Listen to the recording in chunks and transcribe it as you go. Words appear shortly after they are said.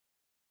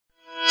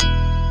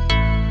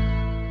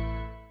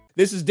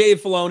This is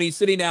Dave Filoni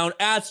sitting down,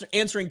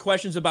 answering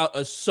questions about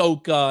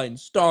Ahsoka and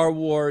Star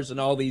Wars and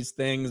all these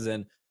things.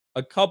 And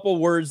a couple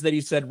words that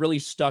he said really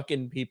stuck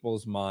in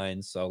people's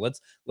minds. So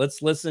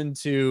let's listen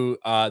to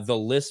the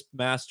lisp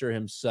master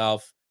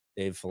himself,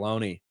 Dave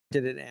Filoni.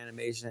 Did it in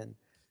animation,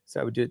 so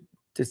I would do it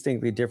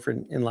distinctly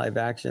different in live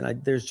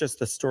action. There's just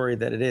the story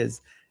that it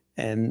is,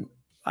 and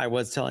I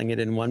was telling it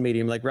in one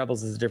medium. Like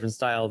Rebels is a different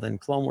style than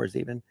Clone Wars,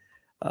 even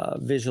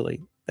visually.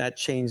 That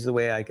changed the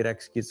way I could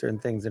execute certain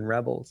things in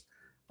Rebels.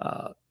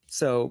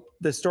 So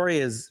the story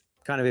has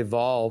kind of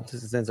evolved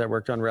since I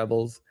worked on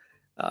Rebels.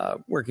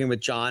 Working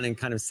with John and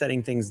kind of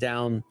setting things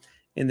down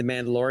in The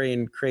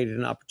Mandalorian created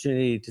an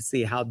opportunity to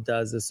see how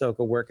does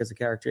Ahsoka work as a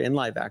character in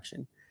live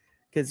action.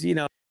 Because, you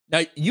know.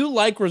 Now, you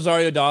like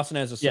Rosario Dawson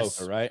as Ahsoka,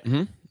 yes. right?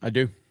 Mm-hmm. I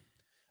do.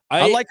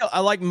 I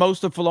like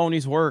most of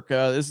Filoni's work.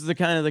 This is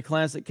the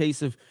classic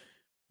case of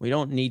we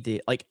don't need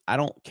to, like, I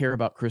don't care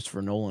about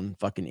Christopher Nolan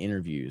fucking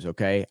interviews,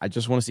 okay? I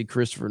just want to see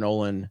Christopher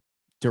Nolan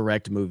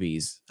direct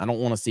movies. I don't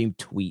want to see him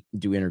tweet and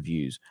do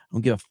interviews. I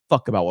don't give a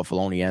fuck about what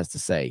Filoni has to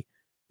say.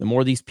 The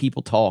more these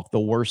people talk, the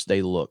worse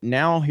they look.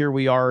 Now, here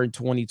we are in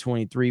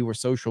 2023 where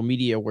social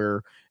media,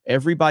 where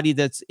everybody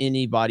that's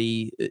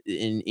anybody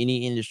in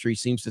any industry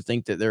seems to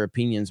think that their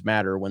opinions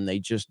matter when they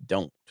just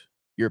don't.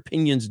 Your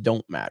opinions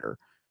don't matter,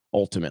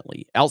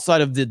 ultimately.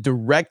 Outside of the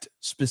direct,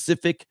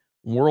 specific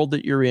world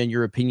that you're in,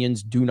 your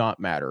opinions do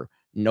not matter.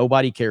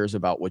 Nobody cares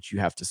about what you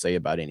have to say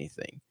about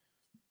anything,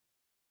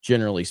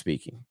 generally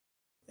speaking.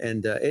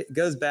 And it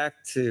goes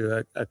back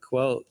to a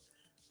quote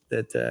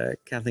that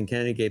Kathleen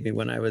Kennedy gave me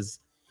when I was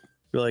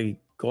really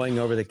going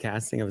over the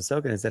casting of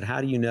Ahsoka, and said,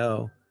 how do you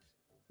know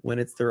when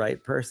it's the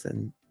right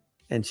person?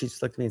 And she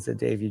just looked at me and said,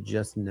 Dave, you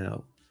just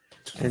know.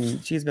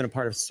 And she's been a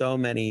part of so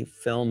many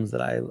films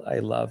that I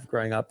love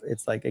growing up.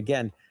 It's like,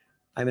 again,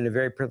 I'm in a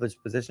very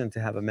privileged position to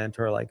have a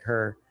mentor like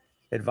her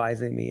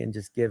advising me and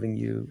just giving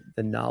you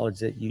the knowledge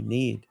that you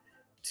need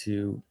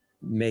to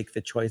make the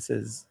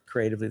choices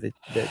creatively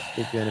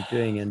that you end up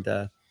doing.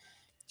 And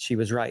she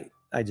was right.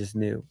 I just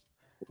knew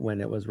when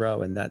it was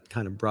Ro, and that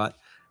kind of brought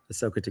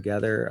Ahsoka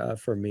together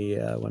for me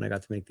when I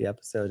got to make the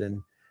episode.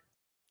 And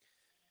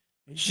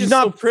she's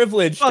not so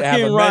privileged to have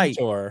a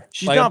mentor.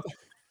 She's not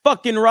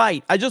fucking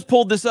right. I just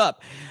pulled this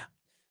up.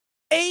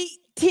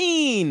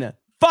 18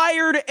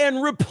 fired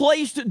and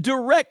replaced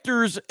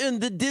directors in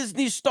the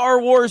Disney Star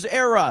Wars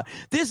era.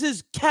 This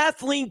is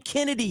Kathleen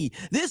Kennedy.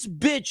 This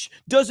bitch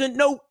doesn't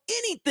know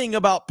anything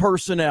about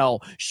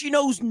personnel. She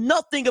knows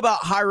nothing about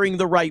hiring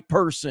the right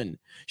person.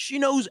 She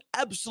knows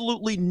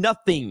absolutely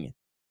nothing.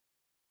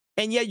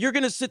 And yet you're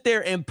going to sit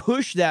there and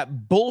push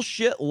that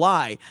bullshit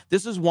lie.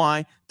 This is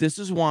why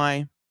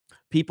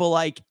people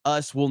like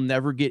us will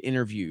never get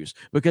interviews,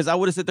 because I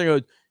would have sit there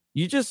and go,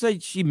 you just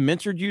said she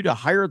mentored you to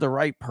hire the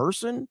right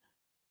person?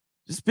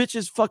 This bitch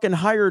has fucking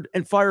hired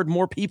and fired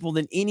more people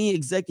than any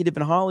executive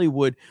in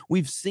Hollywood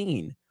we've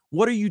seen.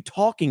 What are you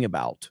talking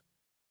about?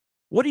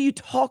 What are you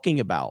talking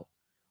about?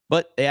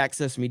 But the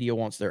access media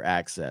wants their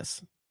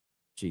access.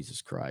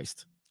 Jesus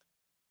Christ.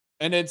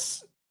 And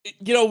it's,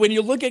 you know, when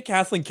you look at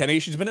Kathleen Kennedy,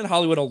 she's been in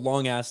Hollywood a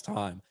long ass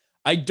time.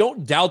 I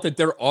don't doubt that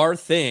there are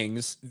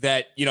things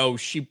that, you know,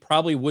 she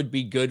probably would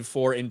be good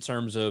for in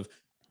terms of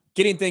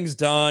getting things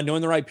done,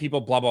 knowing the right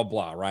people, blah, blah,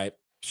 blah, right?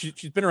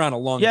 She's been around a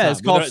long time. It's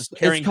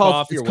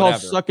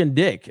called sucking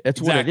dick. That's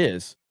exactly what it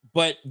is.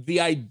 But the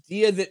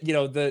idea that, you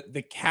know,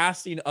 the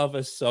casting of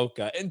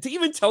Ahsoka, and to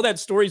even tell that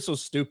story is so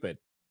stupid.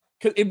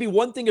 Because it'd be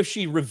one thing if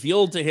she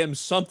revealed to him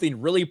something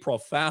really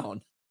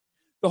profound.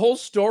 The whole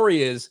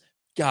story is,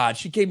 God,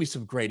 she gave me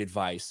some great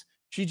advice.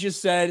 She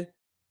just said,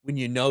 when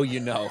you know,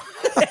 you know.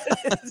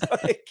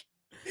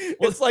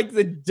 It's like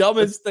the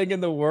dumbest thing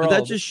in the world. But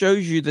that just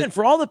shows you that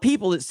for all the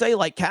people that say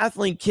like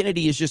Kathleen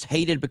Kennedy is just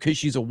hated because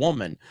she's a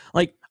woman,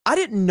 like, I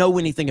didn't know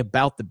anything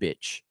about the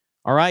bitch.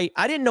 All right.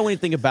 I didn't know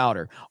anything about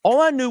her.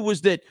 All I knew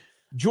was that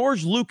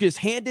George Lucas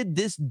handed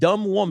this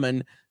dumb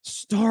woman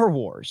Star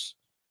Wars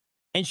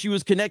and she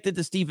was connected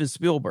to Steven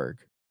Spielberg.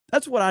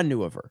 That's what I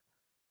knew of her.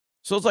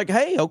 So it's like,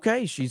 hey,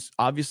 okay, she's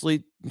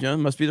obviously, you know,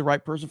 must be the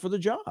right person for the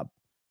job.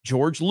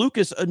 George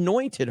Lucas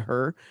anointed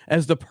her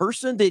as the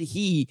person that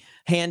he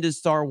handed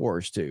Star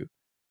Wars to.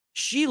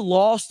 She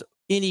lost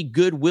any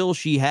goodwill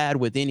she had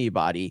with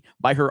anybody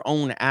by her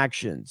own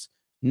actions.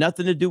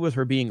 Nothing to do with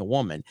her being a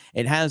woman.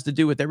 It has to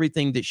do with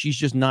everything that she's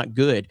just not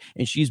good.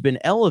 And she's been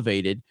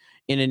elevated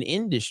in an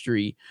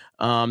industry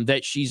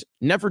that she's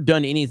never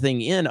done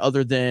anything in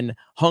other than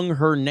hung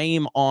her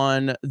name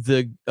on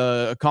the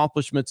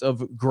accomplishments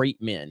of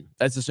great men.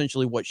 That's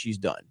essentially what she's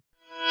done.